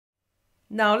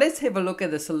Now let's have a look at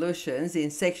the solutions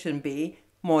in Section B,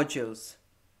 Modules.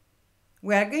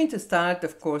 We are going to start,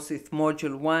 of course, with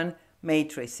Module 1,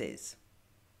 Matrices.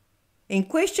 In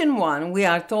question 1, we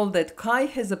are told that Kai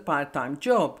has a part-time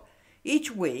job.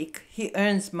 Each week, he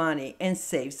earns money and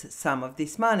saves some of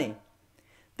this money.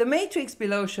 The matrix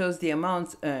below shows the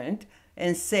amounts earned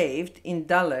and saved in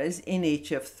dollars in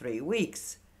each of 3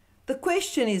 weeks. The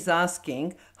question is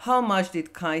asking, how much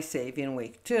did Kai save in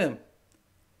week 2?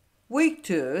 Week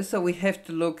 2, so we have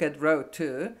to look at row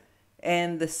 2,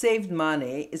 and the saved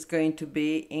money is going to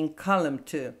be in column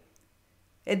 2.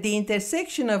 At the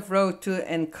intersection of row 2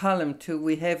 and column 2,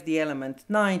 we have the element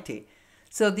 90.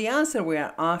 So the answer we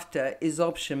are after is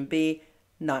option B,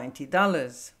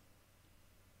 $90.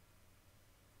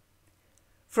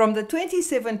 From the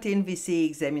 2017 VCAA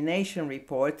examination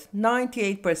report,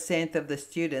 98% of the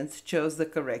students chose the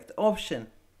correct option.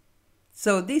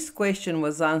 So this question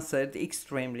was answered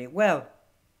extremely well.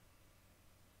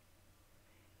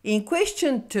 In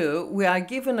question 2, we are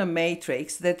given a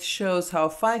matrix that shows how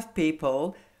 5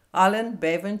 people, Alan,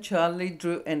 Bevan, Charlie,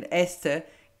 Drew, and Esther,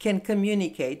 can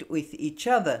communicate with each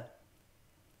other.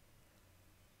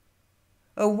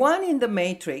 A 1 in the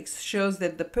matrix shows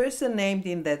that the person named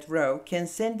in that row can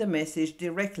send a message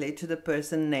directly to the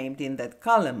person named in that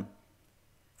column.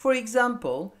 For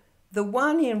example, the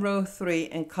 1 in row 3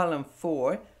 and column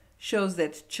 4 shows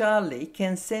that Charlie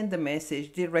can send a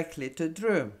message directly to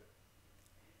Drew.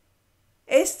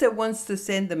 Esther wants to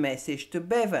send a message to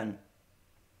Bevan.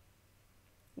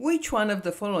 Which one of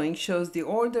the following shows the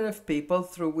order of people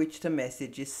through which the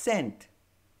message is sent?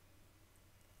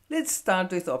 Let's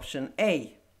start with option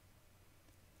A.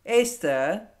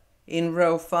 Esther in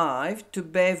row 5 to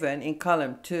Bevan in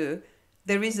column 2,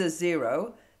 there is a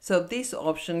 0, so this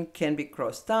option can be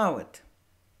crossed out.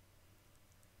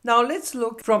 Now let's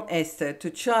look from Esther to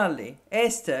Charlie.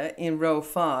 Esther in row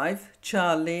 5,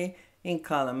 Charlie in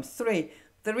column 3.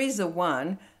 There is a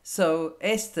 1, so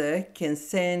Esther can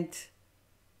send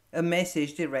a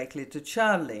message directly to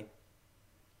Charlie.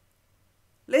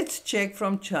 Let's check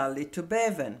from Charlie to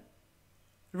Bevan.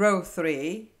 Row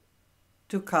 3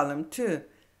 to column 2.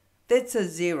 That's a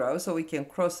 0, so we can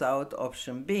cross out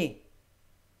option B.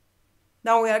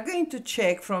 Now we are going to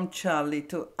check from Charlie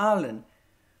to Alan.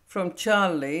 From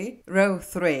Charlie, row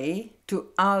 3 to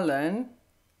Alan,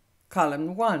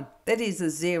 column 1. That is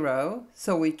a 0,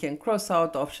 so we can cross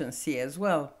out option C as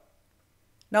well.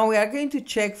 Now we are going to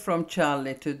check from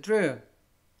Charlie to Drew.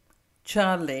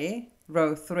 Charlie,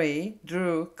 row 3,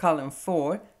 Drew, column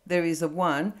 4. There is a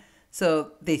 1,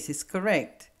 so this is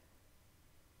correct.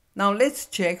 Now let's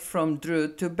check from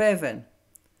Drew to Bevan.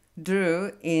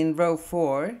 Drew in row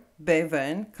 4,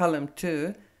 Bevan, column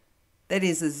 2. That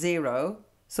is a 0,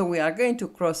 so we are going to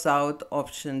cross out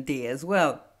option D as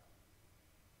well.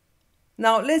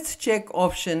 Now let's check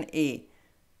option E.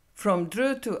 From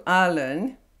Drew to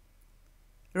Alan,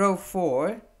 row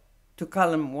 4 to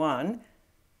column 1,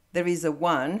 there is a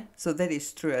 1, so that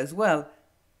is true as well.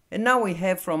 And now we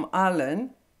have from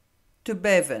Alan to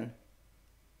Bevan,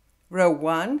 row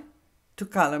 1 to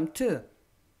column 2.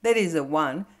 That is a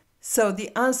 1, so the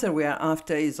answer we are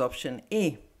after is option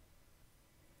E.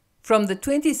 From the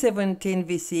 2017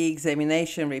 VCAA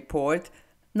examination report,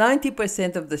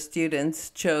 90% of the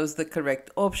students chose the correct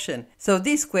option, so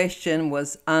this question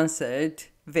was answered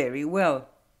very well.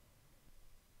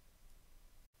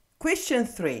 Question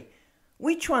 3.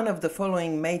 Which one of the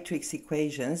following matrix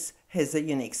equations has a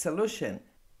unique solution?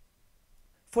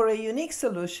 For a unique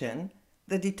solution,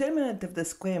 the determinant of the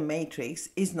square matrix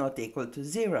is not equal to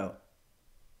 0.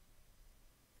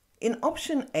 In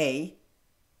option A,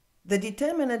 the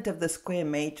determinant of the square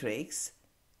matrix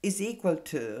is equal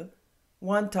to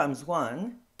 1 times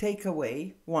 1 take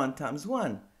away 1 times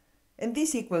 1, and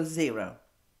this equals 0.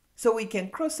 So we can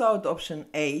cross out option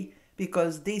A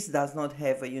because this does not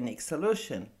have a unique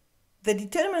solution. The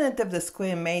determinant of the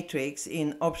square matrix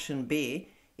in option B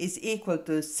is equal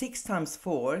to 6 times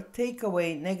 4 take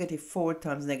away negative 4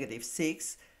 times negative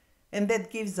 6, and that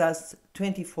gives us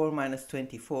 24 minus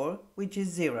 24, which is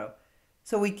 0.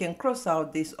 So we can cross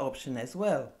out this option as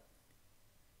well.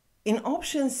 In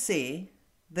option C,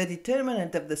 the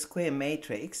determinant of the square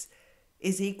matrix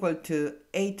is equal to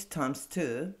 8 times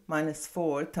 2 minus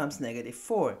 4 times negative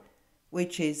 4,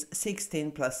 which is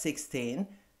 16 plus 16,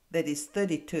 that is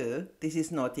 32. This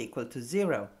is not equal to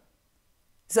 0.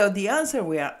 So the answer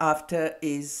we are after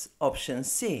is option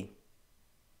C.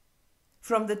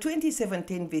 From the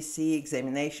 2017 VCAA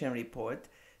examination report,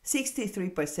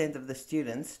 63% of the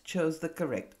students chose the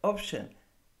correct option,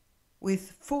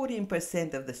 with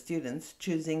 14% of the students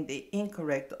choosing the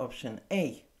incorrect option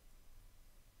A.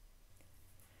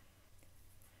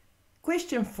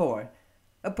 Question 4.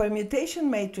 A permutation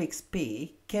matrix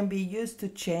P can be used to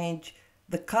change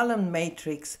the column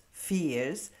matrix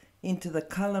fears into the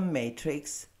column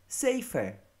matrix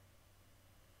safer.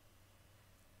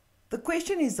 The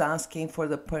question is asking for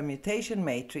the permutation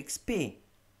matrix P.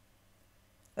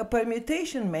 A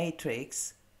permutation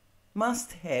matrix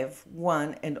must have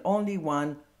one and only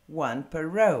one per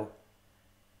row.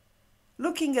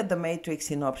 Looking at the matrix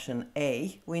in option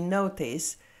A, we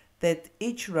notice that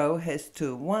each row has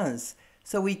 2 ones,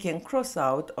 so we can cross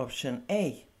out option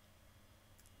A.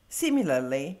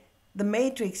 Similarly, the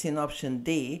matrix in option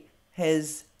D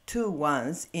has 2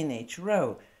 ones in each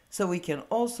row, so we can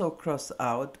also cross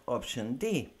out option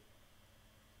D.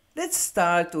 Let's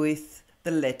start with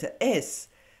the letter S.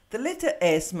 The letter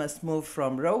S must move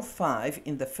from row 5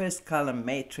 in the first column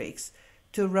matrix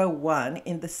to row 1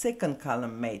 in the second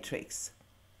column matrix.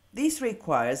 This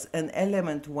requires an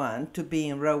element 1 to be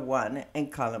in row 1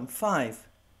 and column 5.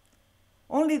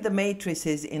 Only the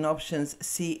matrices in options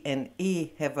C and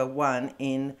E have a 1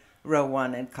 in row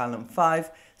 1 and column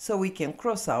 5, so we can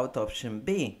cross out option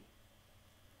B.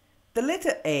 The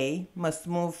letter A must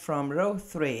move from row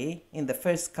 3 in the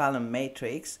first column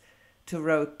matrix to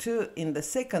row 2 in the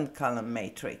second column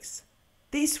matrix.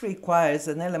 This requires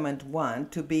an element 1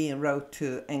 to be in row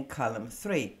 2 and column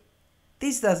 3.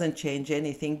 This doesn't change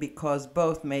anything because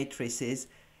both matrices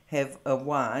have a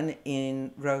 1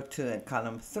 in row 2 and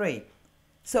column 3.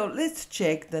 So let's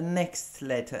check the next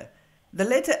letter. The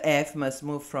letter F must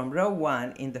move from row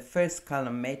 1 in the first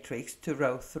column matrix to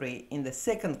row 3 in the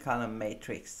second column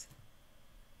matrix.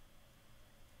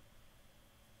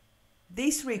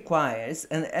 This requires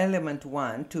an element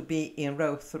 1 to be in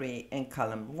row 3 and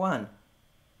column 1,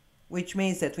 which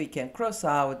means that we can cross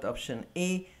out option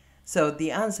E, so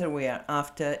the answer we are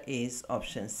after is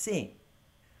option C.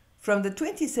 From the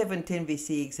 2017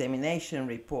 VCAA examination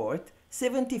report,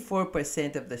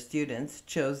 74% of the students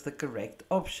chose the correct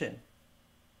option.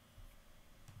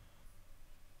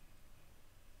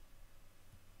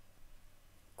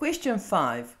 Question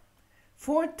 5.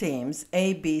 4 teams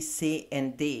A, B, C,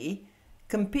 and D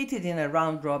competed in a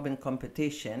round-robin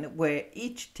competition where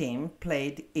each team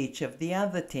played each of the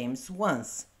other teams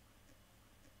once.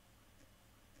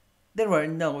 There were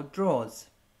no draws.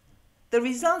 The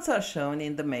results are shown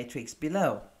in the matrix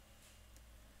below.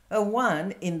 A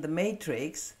 1 in the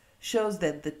matrix shows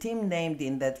that the team named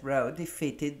in that row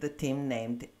defeated the team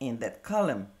named in that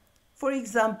column. For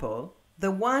example,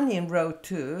 the 1 in row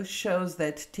 2 shows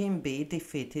that team B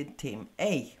defeated team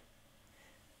A.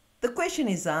 The question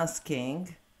is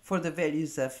asking for the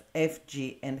values of F,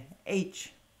 G, and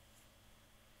H.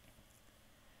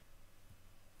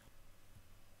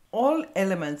 All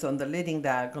elements on the leading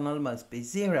diagonal must be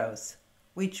zeros,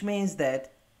 which means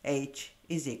that H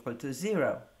is equal to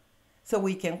 0. So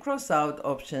we can cross out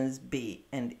options B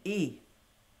and E.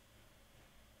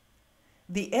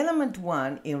 The element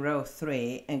 1 in row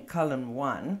 3 and column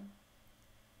 1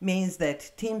 means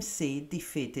that team C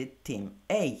defeated team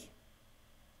A.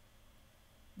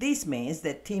 This means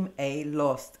that team A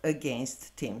lost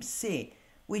against team C,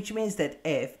 which means that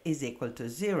F is equal to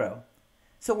 0.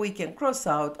 So we can cross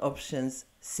out options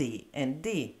C and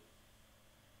D.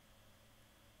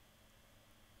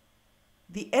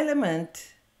 The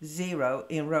element 0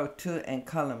 in row 2 and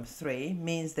column 3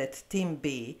 means that team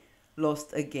B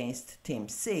lost against team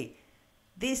C.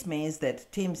 This means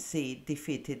that team C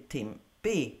defeated team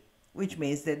B, which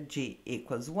means that G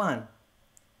equals 1.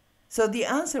 So the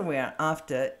answer we are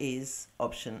after is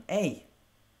option A.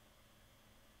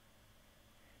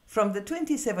 From the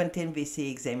 2017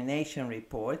 VCAA examination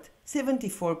report,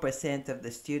 74% of the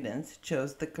students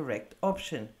chose the correct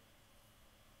option.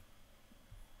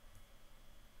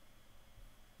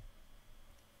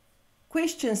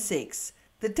 Question 6.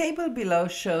 The table below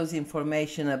shows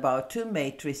information about 2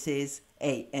 matrices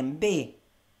A and B.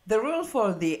 The rule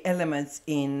for the elements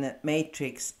in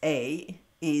matrix A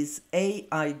is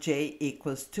Aij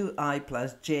equals 2i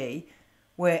plus j,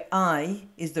 where I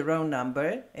is the row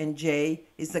number and j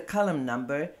is the column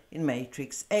number in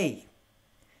matrix A.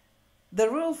 The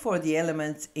rule for the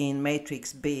elements in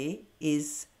matrix B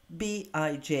is Bij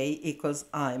equals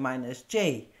I minus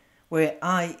j, where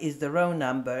I is the row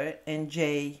number and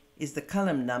j is the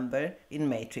column number in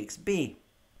matrix B.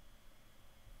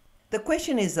 The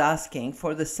question is asking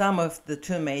for the sum of the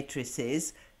 2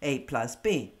 matrices A plus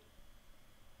B.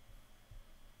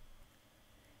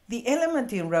 The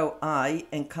element in row I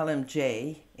and column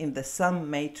j in the sum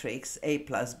matrix A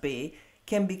plus B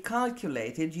can be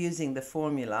calculated using the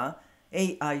formula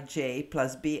Aij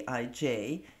plus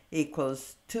Bij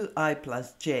equals 2i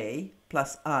plus j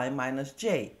plus I minus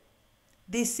j.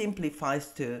 This simplifies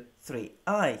to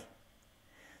 3i.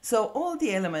 So all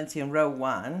the elements in row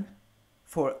 1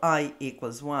 for I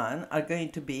equals 1 are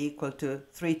going to be equal to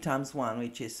 3 times 1,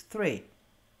 which is 3.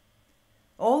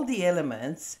 All the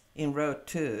elements in row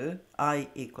 2, I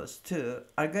equals 2,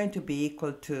 are going to be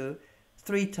equal to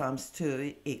 3 times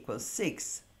 2 equals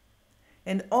 6.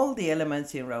 And all the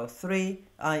elements in row 3,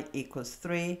 I equals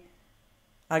 3,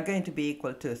 are going to be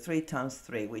equal to 3 times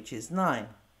 3, which is 9.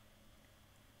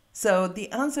 So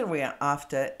the answer we are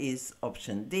after is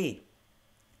option D.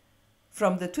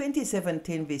 From the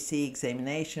 2017 VCAA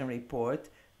examination report,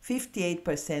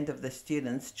 58% of the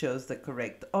students chose the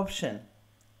correct option,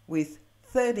 with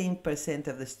 13%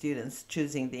 of the students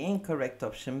choosing the incorrect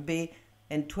option B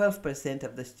and 12%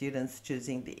 of the students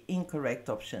choosing the incorrect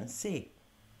option C.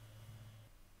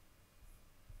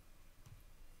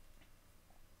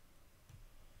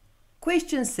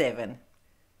 Question 7.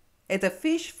 At a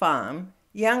fish farm,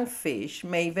 young fish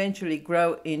may eventually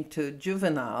grow into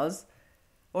juveniles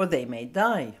or they may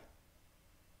die.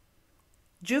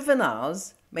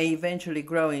 Juveniles may eventually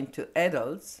grow into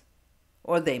adults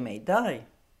or they may die.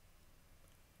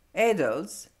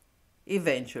 Adults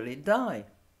eventually die.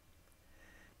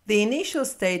 The initial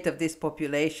state of this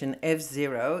population,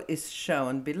 F0, is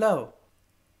shown below.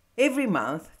 Every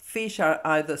month, fish are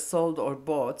either sold or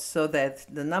bought so that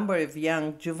the number of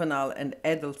young, juvenile and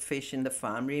adult fish in the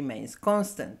farm remains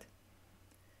constant.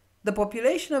 The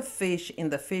population of fish in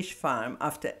the fish farm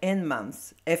after n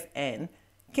months, Fn,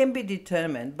 can be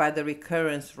determined by the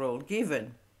recurrence rule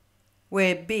given,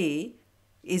 where B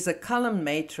is a column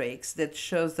matrix that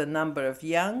shows the number of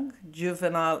young,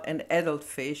 juvenile and adult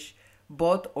fish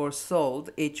bought or sold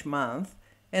each month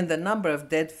and the number of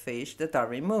dead fish that are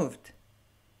removed.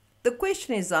 The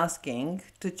question is asking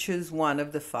to choose one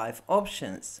of the 5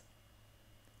 options.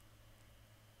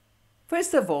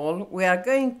 First of all, we are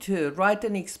going to write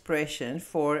an expression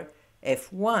for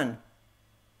F1.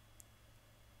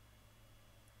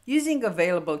 Using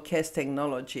available CAS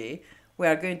technology, we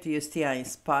are going to use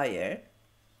TI-Inspire.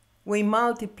 We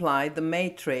multiply the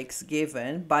matrix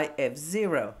given by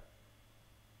F0.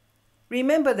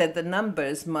 Remember that the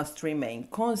numbers must remain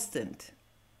constant.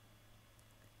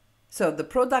 So the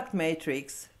product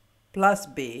matrix plus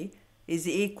B is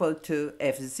equal to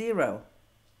F0,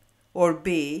 or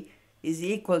B is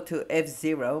equal to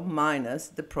F0 minus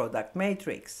the product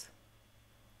matrix.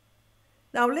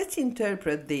 Now let's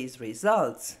interpret these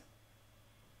results.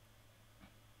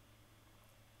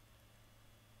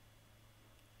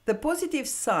 The positive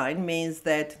sign means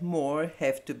that more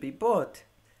have to be bought,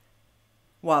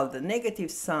 while the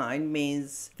negative sign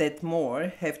means that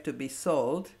more have to be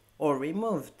sold or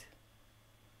removed.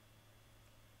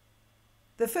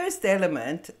 The first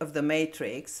element of the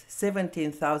matrix,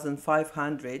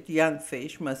 17,500 young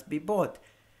fish, must be bought,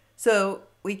 so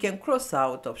we can cross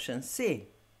out option C.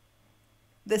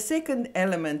 The second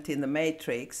element in the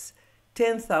matrix,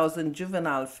 10,000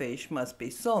 juvenile fish, must be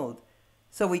sold,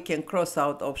 so we can cross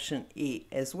out option E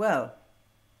as well.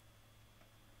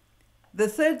 The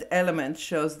third element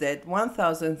shows that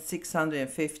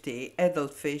 1,650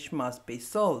 adult fish must be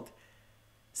sold,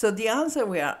 so the answer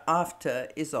we are after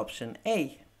is option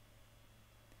A.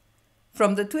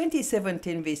 From the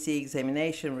 2017 VCAA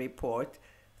examination report,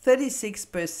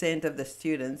 36% of the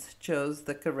students chose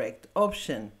the correct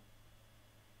option.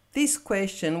 This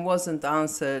question wasn't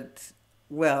answered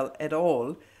well at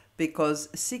all because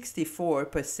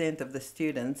 64% of the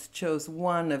students chose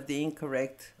one of the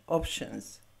incorrect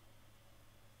options.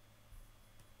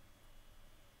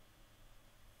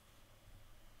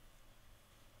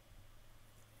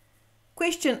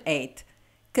 Question 8.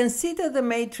 Consider the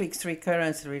matrix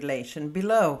recurrence relation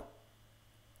below.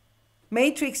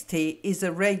 Matrix T is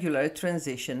a regular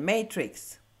transition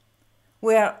matrix.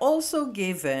 We are also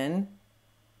given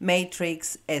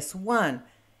matrix S1,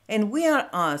 and we are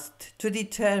asked to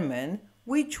determine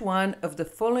which one of the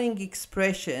following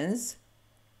expressions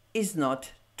is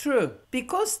not true.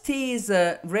 Because T is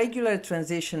a regular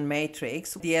transition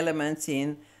matrix, the elements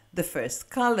in the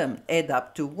first column add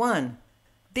up to 1.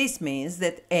 This means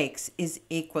that x is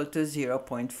equal to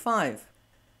 0.5.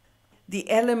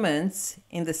 The elements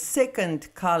in the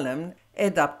second column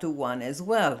add up to 1 as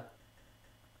well.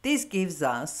 This gives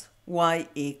us y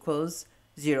equals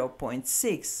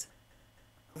 0.6.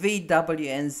 V, W,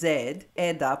 and Z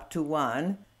add up to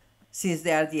 1 since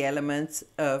they are the elements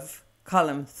of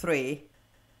column 3.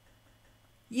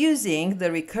 Using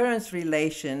the recurrence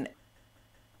relation,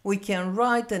 we can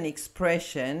write an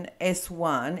expression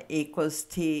S1 equals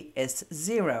T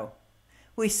S0.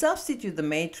 We substitute the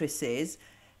matrices,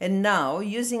 and now,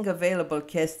 using available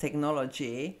CAS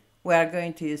technology, we are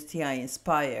going to use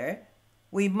TI-Inspire.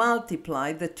 we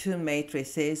multiply the two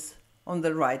matrices on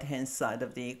the right-hand side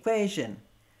of the equation.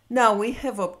 Now we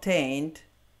have obtained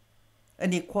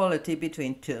an equality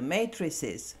between two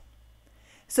matrices.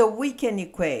 So we can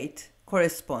equate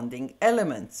corresponding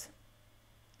elements.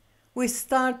 We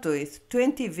start with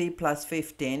 20v plus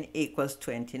 15 equals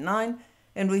 29,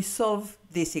 and we solve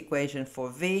this equation for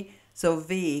v, so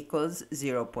v equals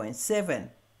 0.7.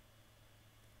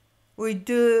 We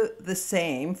do the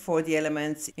same for the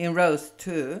elements in rows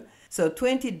 2, so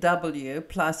 20w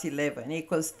plus 11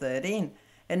 equals 13,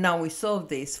 and now we solve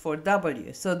this for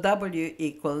w, so w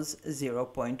equals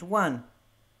 0.1.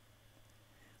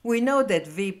 We know that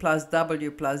v plus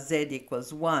w plus z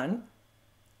equals 1,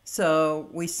 so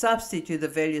we substitute the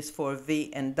values for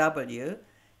v and w,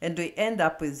 and we end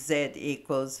up with z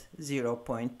equals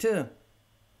 0.2.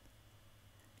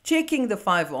 Checking the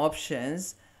 5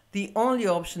 options, the only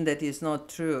option that is not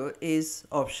true is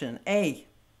option A.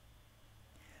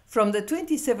 From the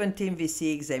 2017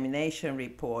 VCAA examination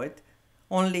report,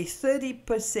 only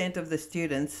 30% of the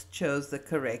students chose the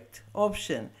correct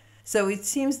option. So it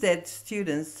seems that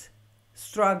students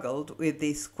struggled with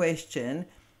this question,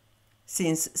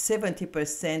 since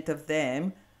 70% of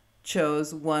them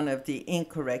chose one of the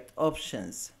incorrect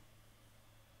options.